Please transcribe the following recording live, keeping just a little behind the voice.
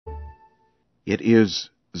It is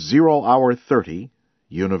 0 hour 30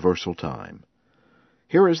 Universal Time.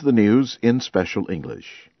 Here is the news in special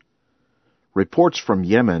English. Reports from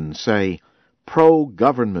Yemen say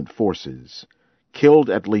pro-government forces killed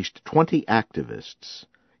at least 20 activists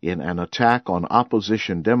in an attack on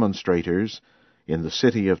opposition demonstrators in the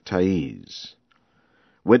city of Taiz.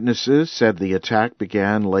 Witnesses said the attack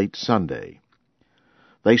began late Sunday.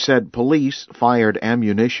 They said police fired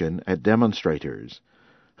ammunition at demonstrators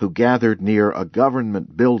who gathered near a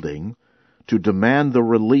government building to demand the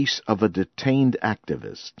release of a detained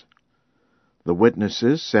activist. The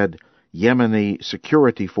witnesses said Yemeni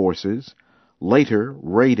security forces later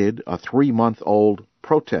raided a 3-month-old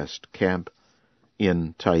protest camp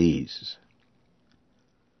in Taiz.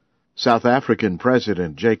 South African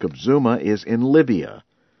President Jacob Zuma is in Libya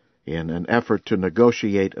in an effort to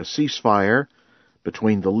negotiate a ceasefire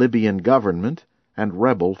between the Libyan government and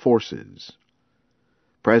rebel forces.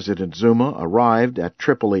 President Zuma arrived at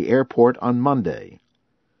Tripoli airport on Monday.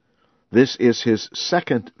 This is his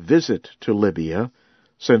second visit to Libya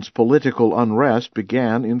since political unrest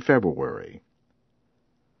began in February.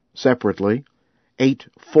 Separately, 8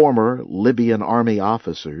 former Libyan army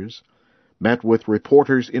officers met with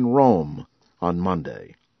reporters in Rome on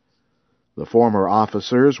Monday. The former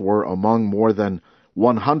officers were among more than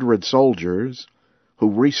 100 soldiers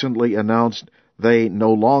who recently announced they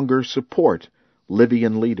no longer support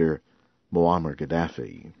Libyan leader Muammar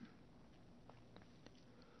Gaddafi.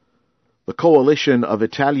 The coalition of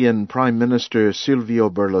Italian Prime Minister Silvio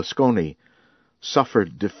Berlusconi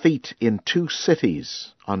suffered defeat in 2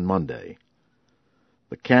 cities on Monday.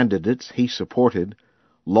 The candidates he supported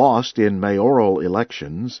lost in mayoral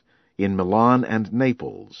elections in Milan and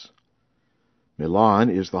Naples. Milan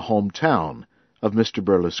is the hometown of Mr.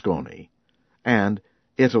 Berlusconi and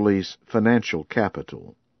Italy's financial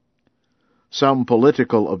capital. Some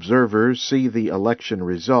political observers see the election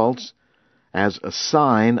results as a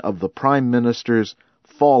sign of the Prime Minister's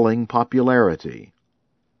falling popularity.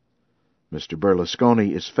 Mr.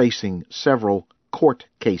 Berlusconi is facing several court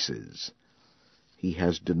cases. He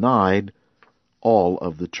has denied all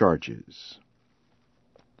of the charges.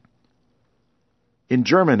 In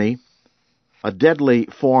Germany, a deadly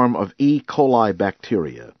form of E. coli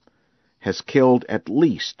bacteria has killed at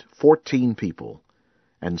least 14 people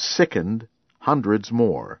and sickened hundreds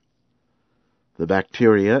more. The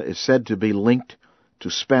bacteria is said to be linked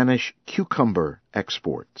to Spanish cucumber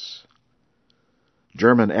exports.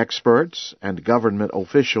 German experts and government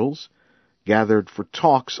officials gathered for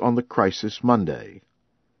talks on the crisis Monday.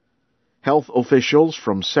 Health officials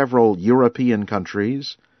from several European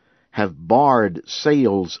countries have barred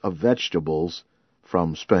sales of vegetables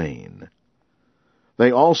from Spain.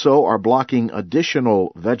 They also are blocking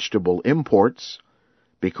additional vegetable imports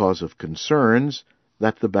because of concerns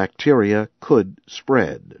that the bacteria could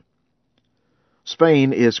spread.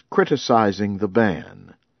 Spain is criticizing the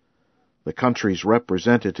ban. The country's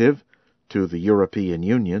representative to the European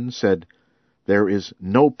Union said there is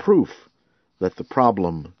no proof that the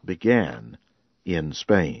problem began in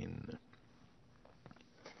Spain.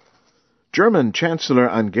 German Chancellor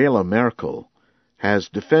Angela Merkel has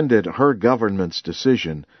defended her government's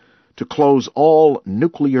decision to close all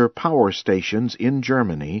nuclear power stations in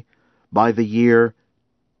Germany by the year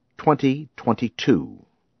 2022.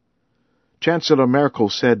 Chancellor Merkel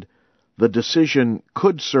said the decision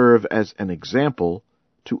could serve as an example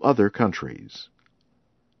to other countries.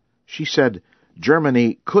 She said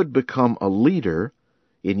Germany could become a leader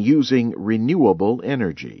in using renewable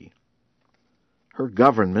energy. Her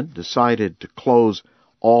government decided to close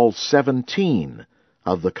all 17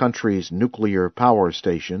 of the country's nuclear power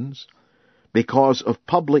stations because of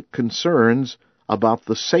public concerns about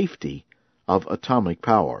the safety of atomic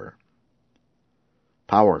power.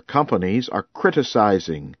 Power companies are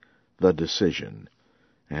criticizing the decision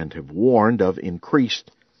and have warned of increased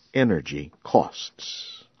energy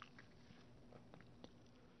costs.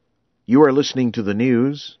 You are listening to the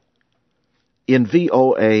news in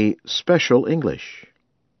VOA Special English.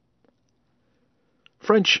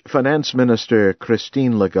 French Finance Minister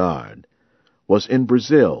Christine Lagarde was in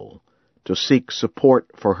Brazil to seek support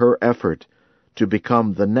for her effort to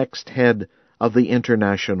become the next head of the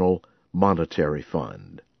International Monetary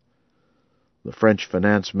Fund. The French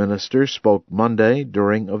Finance Minister spoke Monday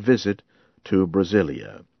during a visit to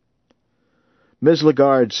Brasilia. Ms.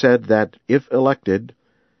 Lagarde said that, if elected,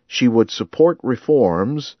 she would support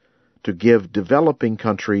reforms to give developing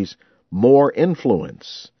countries more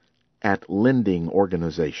influence at lending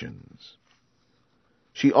organizations.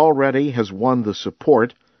 She already has won the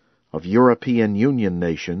support of European Union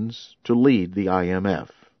nations to lead the IMF.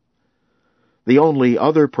 The only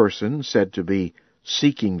other person said to be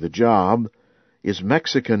seeking the job is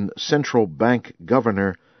Mexican Central Bank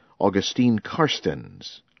Governor Agustin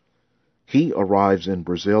Carstens. He arrives in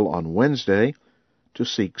Brazil on Wednesday to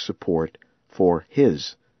seek support for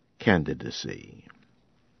his candidacy.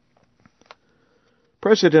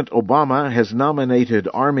 President Obama has nominated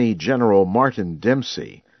Army General Martin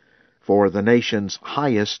Dempsey for the nation's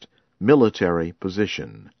highest military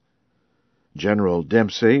position. General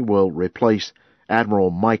Dempsey will replace Admiral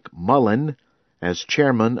Mike Mullen as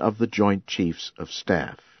chairman of the Joint Chiefs of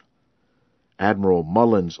Staff. Admiral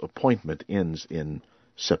Mullen's appointment ends in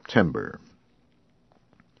September.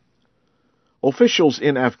 Officials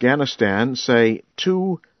in Afghanistan say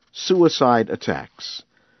 2 suicide attacks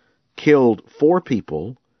killed 4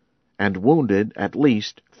 people and wounded at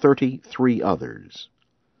least 33 others.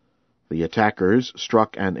 The attackers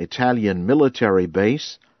struck an Italian military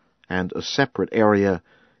base and a separate area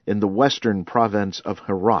in the western province of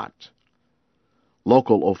Herat.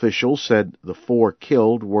 Local officials said the 4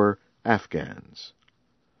 killed were Afghans.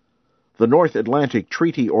 The North Atlantic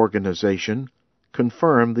Treaty Organization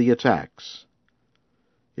confirmed the attacks.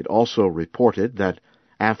 It also reported that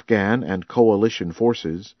Afghan and coalition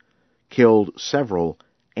forces killed several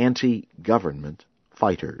anti-government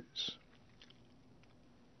fighters.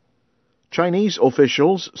 Chinese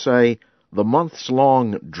officials say the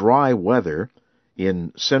months-long dry weather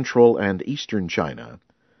in central and eastern China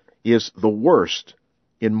is the worst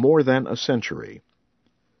in more than a century.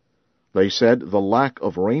 They said the lack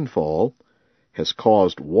of rainfall has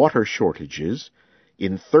caused water shortages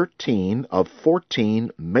in 13 of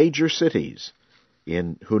 14 major cities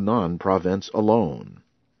in Hunan province alone.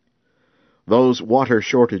 Those water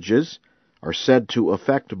shortages are said to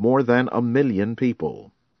affect more than 1 million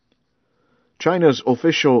people. China's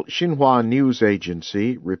official Xinhua news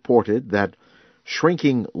agency reported that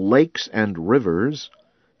shrinking lakes and rivers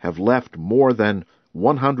have left more than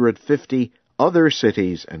 150 other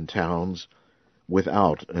cities and towns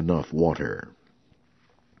without enough water.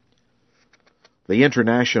 The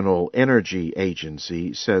International Energy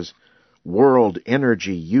Agency says world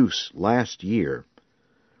energy use last year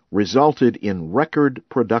resulted in record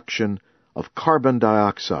production of carbon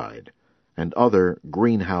dioxide and other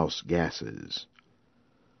greenhouse gases.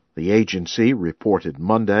 The agency reported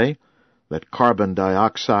Monday that carbon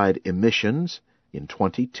dioxide emissions in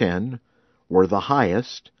 2010 were the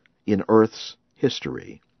highest in Earth's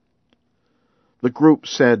history. The group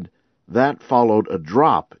said that followed a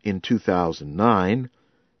drop in 2009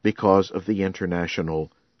 because of the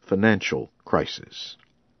international financial crisis.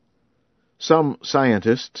 Some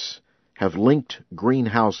scientists have linked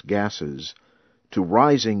greenhouse gases to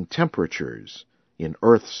rising temperatures in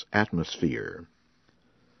Earth's atmosphere.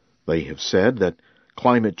 They have said that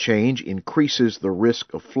climate change increases the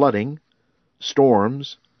risk of flooding,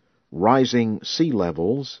 storms, rising sea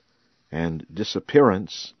levels, and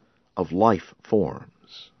disappearance of life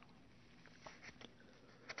forms.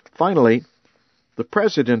 Finally, the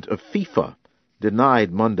president of FIFA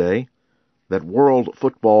denied Monday that world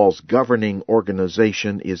football's governing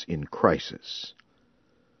organization is in crisis.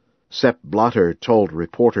 Sepp Blatter told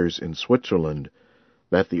reporters in Switzerland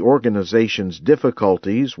that the organization's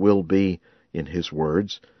difficulties will be, in his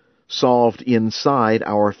words, solved inside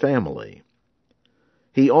our family.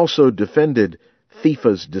 He also defended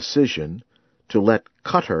FIFA's decision to let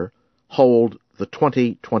Qatar hold the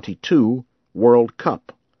 2022 World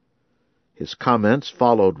Cup. His comments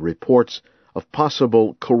followed reports of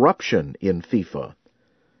possible corruption in FIFA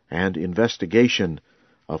and investigation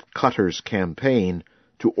of Qatar's campaign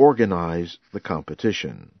to organize the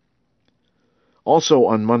competition. Also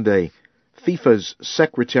on Monday, FIFA's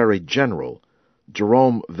Secretary General,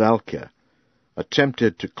 Jerome Valcke,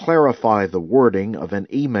 attempted to clarify the wording of an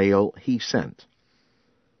email he sent.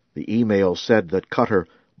 The email said that Qatar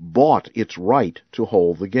bought its right to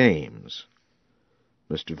hold the games.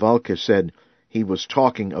 Mr. Valcke said he was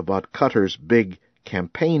talking about Qatar's big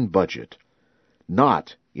campaign budget,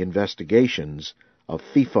 not investigations of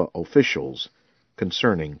FIFA officials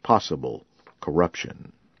concerning possible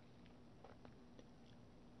corruption.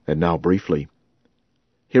 And now briefly,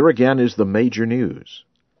 here again is the major news.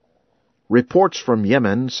 Reports from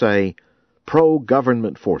Yemen say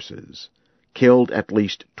pro-government forces killed at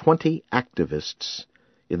least 20 activists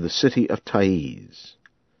in the city of Taiz.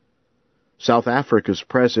 South Africa's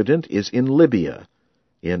president is in Libya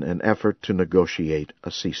in an effort to negotiate a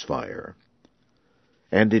ceasefire.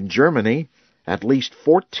 And in Germany, at least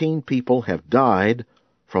 14 people have died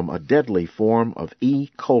from a deadly form of E.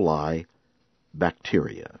 coli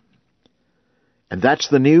bacteria. And that's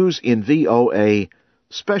the news in VOA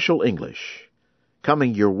Special English,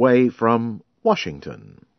 coming your way from Washington.